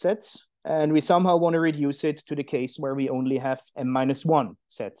sets, and we somehow want to reduce it to the case where we only have m minus 1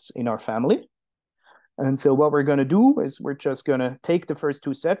 sets in our family. And so what we're going to do is we're just going to take the first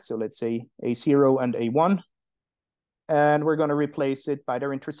two sets, so let's say A0 and A1, and we're going to replace it by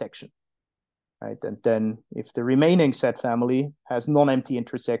their intersection. Right? And then if the remaining set family has non-empty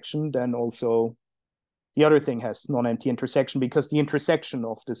intersection, then also The other thing has non-empty intersection because the intersection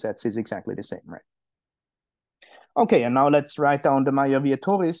of the sets is exactly the same, right? Okay, and now let's write down the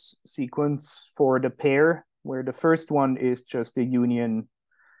Mayer-Vietoris sequence for the pair, where the first one is just a union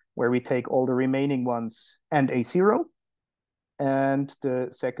where we take all the remaining ones and a 0. And the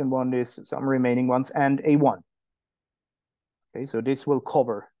second one is some remaining ones and a 1. Okay, so this will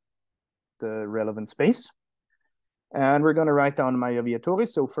cover the relevant space. And we're going to write down Mayer-Vietoris.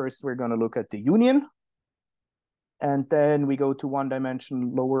 So first we're going to look at the union. And then we go to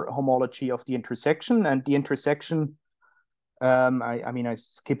one-dimension lower homology of the intersection. And the intersection, I mean, I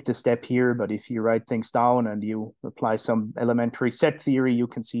skipped a step here, but if you write things down and you apply some elementary set theory, you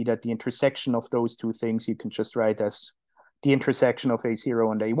can see that the intersection of those two things you can just write as the intersection of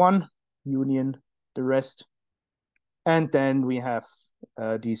a0 and a1, union the rest. And then we have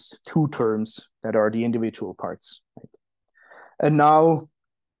these two terms that are the individual parts. Right? And now,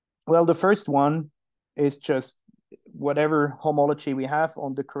 well, the first one is just whatever homology we have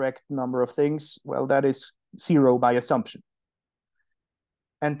on the correct number of things, well, that is 0 by assumption.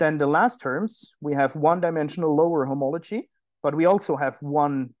 And then the last terms, we have one-dimensional lower homology, but we also have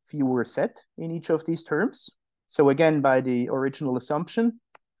one fewer set in each of these terms. So again, by the original assumption,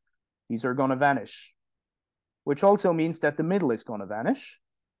 these are going to vanish, which also means that the middle is going to vanish.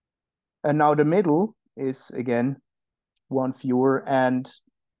 And now the middle is, again, one fewer and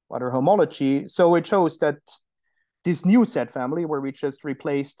other homology. So it shows that this new set family, where we just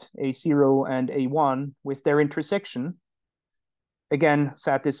replaced a0 and a1 with their intersection, again,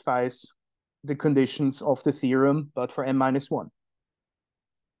 satisfies the conditions of the theorem, but for m-1.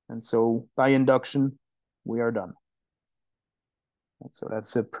 And so by induction, we are done. So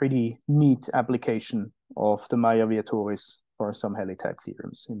that's a pretty neat application of the Mayer-Vietoris for some Helly-type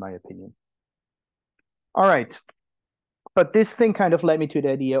theorems, in my opinion. All right. But this thing kind of led me to the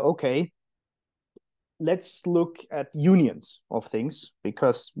idea, okay, let's look at unions of things,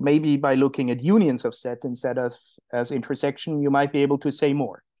 because maybe by looking at unions of set instead of as intersection, you might be able to say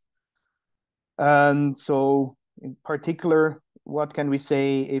more. And so in particular, what can we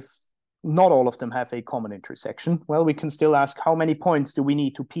say if not all of them have a common intersection? Well, we can still ask how many points do we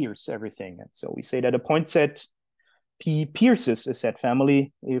need to pierce everything. And so we say that a point set P pierces a set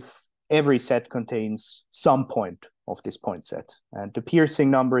family if every set contains some point of this point set. And the piercing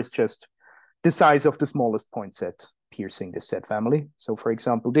number is just the size of the smallest point set piercing this set family. So for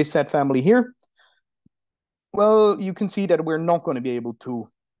example, this set family here, well, you can see that we're not going to be able to,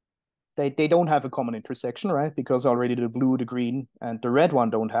 they don't have a common intersection, right? Because already the blue, the green, and the red one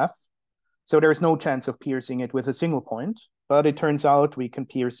don't have. So there's no chance of piercing it with a single point, but it turns out we can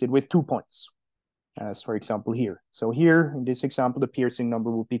pierce it with 2 points, as for example here. So here, in this example, the piercing number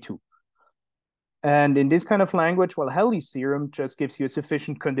would be 2. And in this kind of language, well, Helly's theorem just gives you a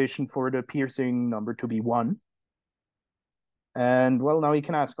sufficient condition for the piercing number to be 1. And well, now you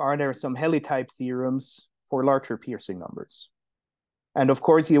can ask, are there some Helly-type theorems for larger piercing numbers? And of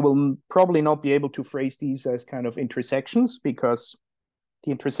course, you will probably not be able to phrase these as kind of intersections, because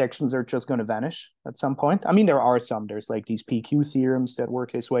the intersections are just going to vanish at some point. I mean, there are some, there's like these PQ theorems that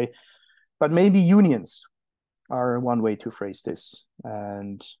work this way, but maybe unions are one way to phrase this.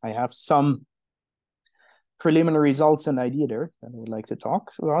 And I have some preliminary results and idea there that I would like to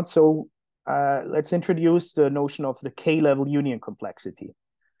talk about. So let's introduce the notion of the K-level union complexity,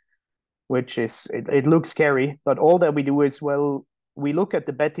 which is, it looks scary, but all that we do is, well, we look at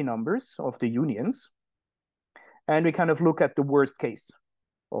the Betti numbers of the unions, and we kind of look at the worst case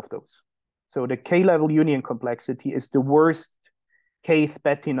of those. So the K-level union complexity is the worst kth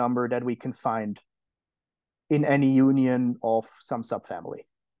Betti number that we can find in any union of some subfamily.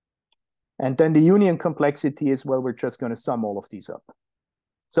 And then the union complexity is, well, we're just going to sum all of these up.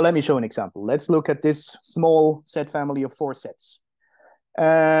 So let me show an example. Let's look at this small set family of 4 sets.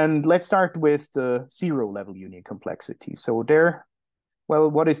 And let's start with the 0-level union complexity. So there,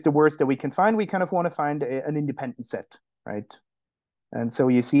 well, what is the worst that we can find? We kind of want to find an independent set, right? And so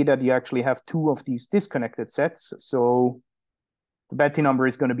you see that you actually have 2 of these disconnected sets. So the Betti number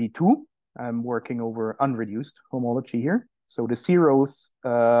is going to be 2. I'm working over unreduced homology here. So the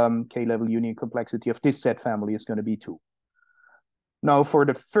 0th K-level union complexity of this set family is going to be 2. Now for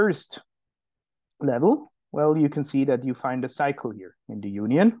the first level, well, you can see that you find a cycle here in the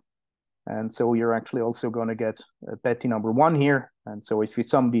union. And so you're actually also going to get a Betti number 1 here. And so if you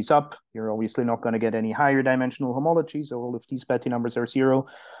sum these up, you're obviously not going to get any higher dimensional homology. So all of these Betti numbers are 0.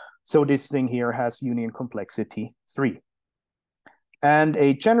 So this thing here has union complexity 3. And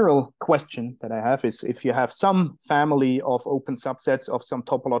a general question that I have is, if you have some family of open subsets of some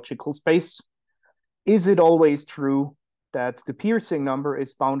topological space, is it always true that the piercing number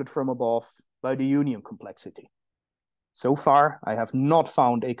is bounded from above by the union complexity. So far, I have not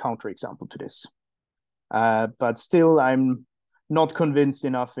found a counterexample to this. But still, I'm not convinced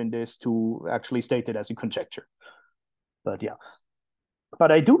enough in this to actually state it as a conjecture. But yeah.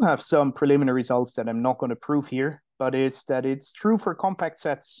 But I do have some preliminary results that I'm not going to prove here, but it's that it's true for compact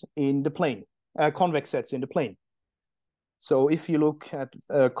sets in the plane, convex sets in the plane. So if you look at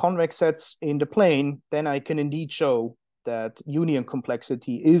convex sets in the plane, then I can indeed show that union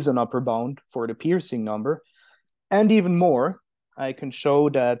complexity is an upper bound for the piercing number. And even more, I can show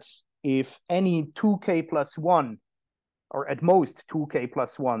that if any 2k plus 1, or at most 2k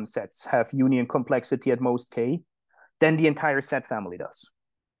plus 1 sets have union complexity at most k, then the entire set family does.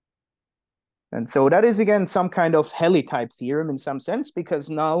 And so that is, again, some kind of Helly-type theorem in some sense,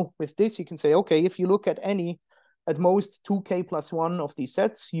 because now with this, you can say, okay, if you look at any, at most 2k plus 1 of these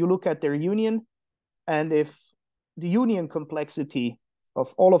sets, you look at their union, and if the union complexity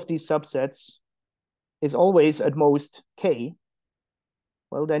of all of these subsets is always at most k,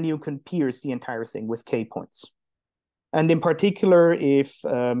 well, then you can pierce the entire thing with k points. And in particular, if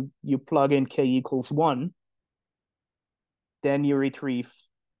you plug in k equals 1, then you retrieve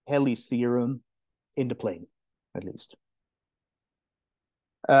Helly's theorem in the plane, at least.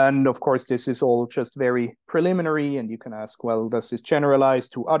 And of course, this is all just very preliminary, and you can ask, well, does this generalize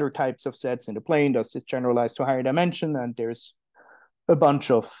to other types of sets in the plane? Does this generalize to higher dimension? And there's a bunch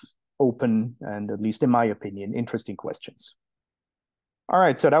of open and, at least in my opinion, interesting questions. All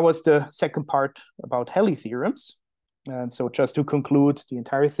right, so that was the second part about Helly theorems. And so just to conclude the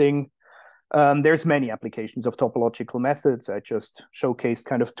entire thing, there's many applications of topological methods. I just showcased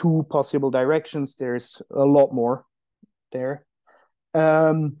kind of 2 possible directions. There's a lot more there.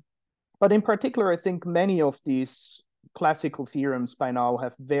 But in particular, I think many of these classical theorems by now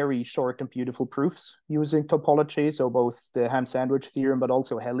have very short and beautiful proofs using topology. So both the Ham-Sandwich theorem, but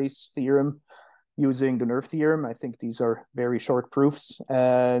also Helly's theorem using the Nerve theorem. I think these are very short proofs.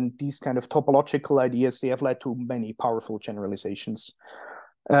 And these kind of topological ideas, they have led to many powerful generalizations.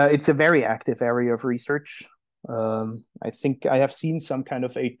 It's a very active area of research. I think I have seen some kind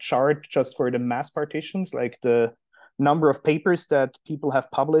of a chart just for the mass partitions, like the number of papers that people have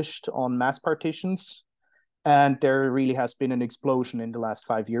published on mass partitions. And there really has been an explosion in the last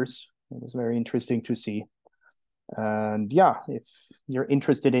 5 years. It was very interesting to see. And yeah, if you're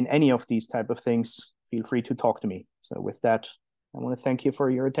interested in any of these type of things, feel free to talk to me. So with that, I want to thank you for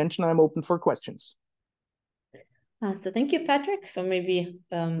your attention. I'm open for questions. So thank you, Patrick. So maybe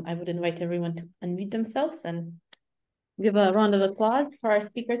I would invite everyone to unmute themselves and give a round of applause for our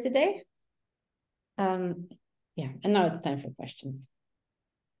speaker today. Yeah, and now it's time for questions.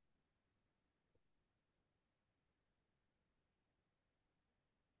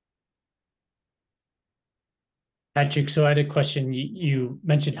 Patrick, so I had a question. You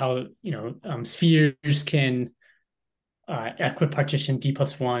mentioned how, spheres can equipartition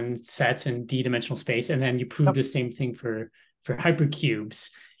D+1 sets in D-dimensional space, and then you proved the same thing for hypercubes.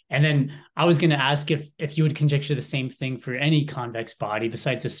 And then I was going to ask if you would conjecture the same thing for any convex body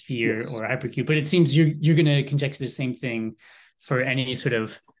besides a sphere or a hypercube, but it seems you're going to conjecture the same thing for any sort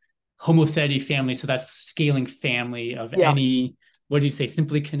of homothety family. So that's scaling family of any, what do you say,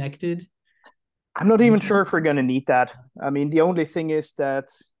 simply connected? I'm not even sure if we're going to need that. I mean, the only thing is that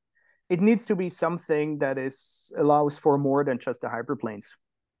it needs to be something that allows for more than just the hyperplanes.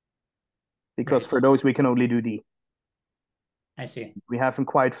 Because for those, we can only do D. I see. We haven't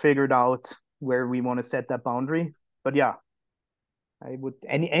quite figured out where we want to set that boundary. But yeah, I would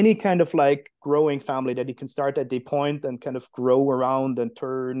any kind of like growing family that you can start at the point and kind of grow around and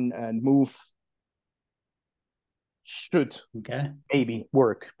turn and move should maybe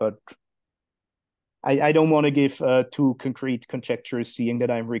work. But I don't want to give too concrete conjectures, seeing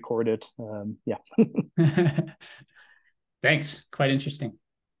that I'm recorded. Yeah. Thanks. Quite interesting.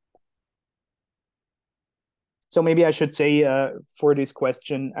 So maybe I should say for this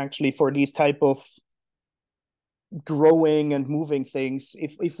question, actually, for these type of growing and moving things,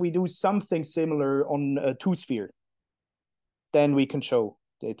 if we do something similar on a 2-sphere, then we can show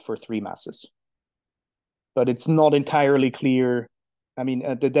it for 3 masses. But it's not entirely clear. I mean,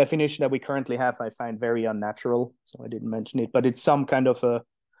 the definition that we currently have, I find very unnatural, so I didn't mention it. But it's some kind of a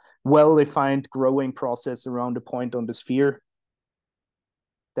well-defined growing process around a point on the sphere.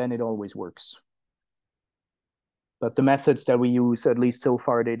 Then it always works. But the methods that we use, at least so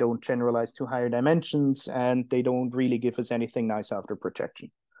far, they don't generalize to higher dimensions, and they don't really give us anything nice after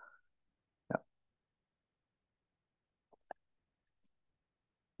projection. Yeah.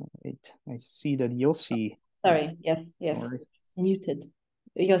 Right. I see that Yossi. Sorry. Yes. Muted.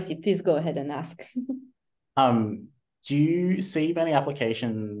 Yossi, please go ahead and ask. do you see many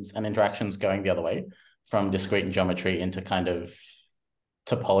applications and interactions going the other way from discrete and geometry into kind of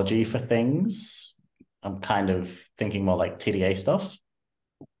topology for things? I'm kind of thinking more like TDA stuff.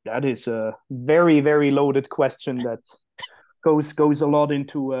 That is a very, very loaded question that goes a lot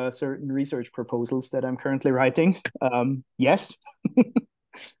into certain research proposals that I'm currently writing. Yes.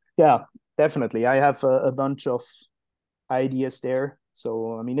 Yeah, definitely. I have a bunch of ideas there.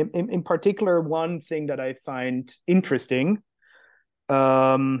 So, I mean, in particular, one thing that I find interesting,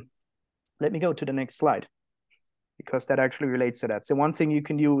 let me go to the next slide, because that actually relates to that. So one thing you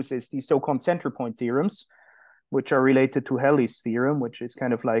can use is the so-called center point theorems, which are related to Helly's theorem, which is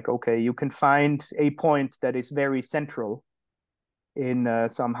kind of like, okay, you can find a point that is very central in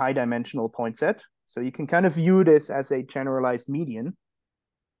some high dimensional point set. So you can kind of view this as a generalized median,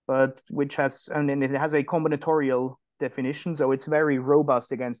 but which has, and then it has a combinatorial definition. So it's very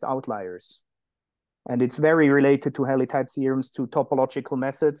robust against outliers. And it's very related to Helly-type theorems, to topological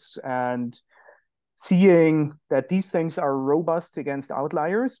methods, and seeing that these things are robust against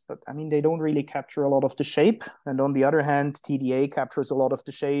outliers, but I mean, they don't really capture a lot of the shape. And on the other hand, TDA captures a lot of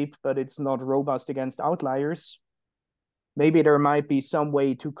the shape, but it's not robust against outliers. Maybe there might be some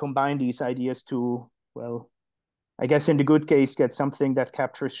way to combine these ideas to, well, I guess in the good case, get something that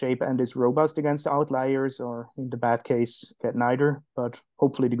captures shape and is robust against outliers, or in the bad case, get neither, but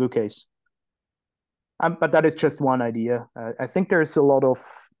hopefully the good case. But that is just one idea. I think there's a lot of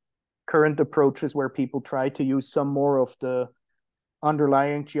current approaches where people try to use some more of the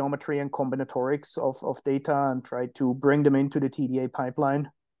underlying geometry and combinatorics of data and try to bring them into the TDA pipeline.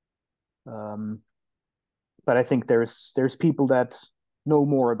 But I think there's people that know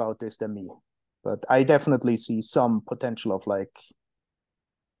more about this than me. But I definitely see some potential of like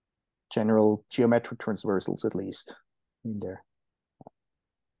general geometric transversals, at least, in there.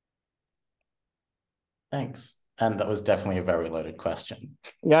 Thanks. And that was definitely a very loaded question.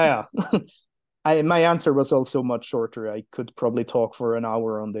 Yeah. My answer was also much shorter. I could probably talk for an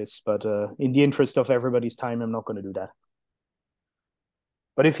hour on this, but in the interest of everybody's time, I'm not going to do that.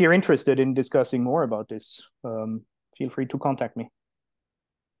 But if you're interested in discussing more about this, feel free to contact me.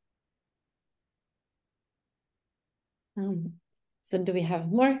 So do we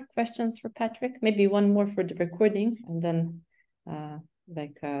have more questions for Patrick? Maybe one more for the recording, and then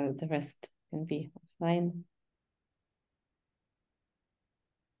the rest can be offline.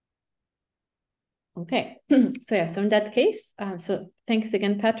 Okay, so yeah, so in that case, so thanks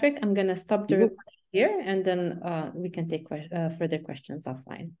again, Patrick. I'm going to stop the recording here, and then we can take further questions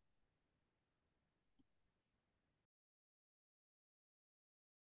offline.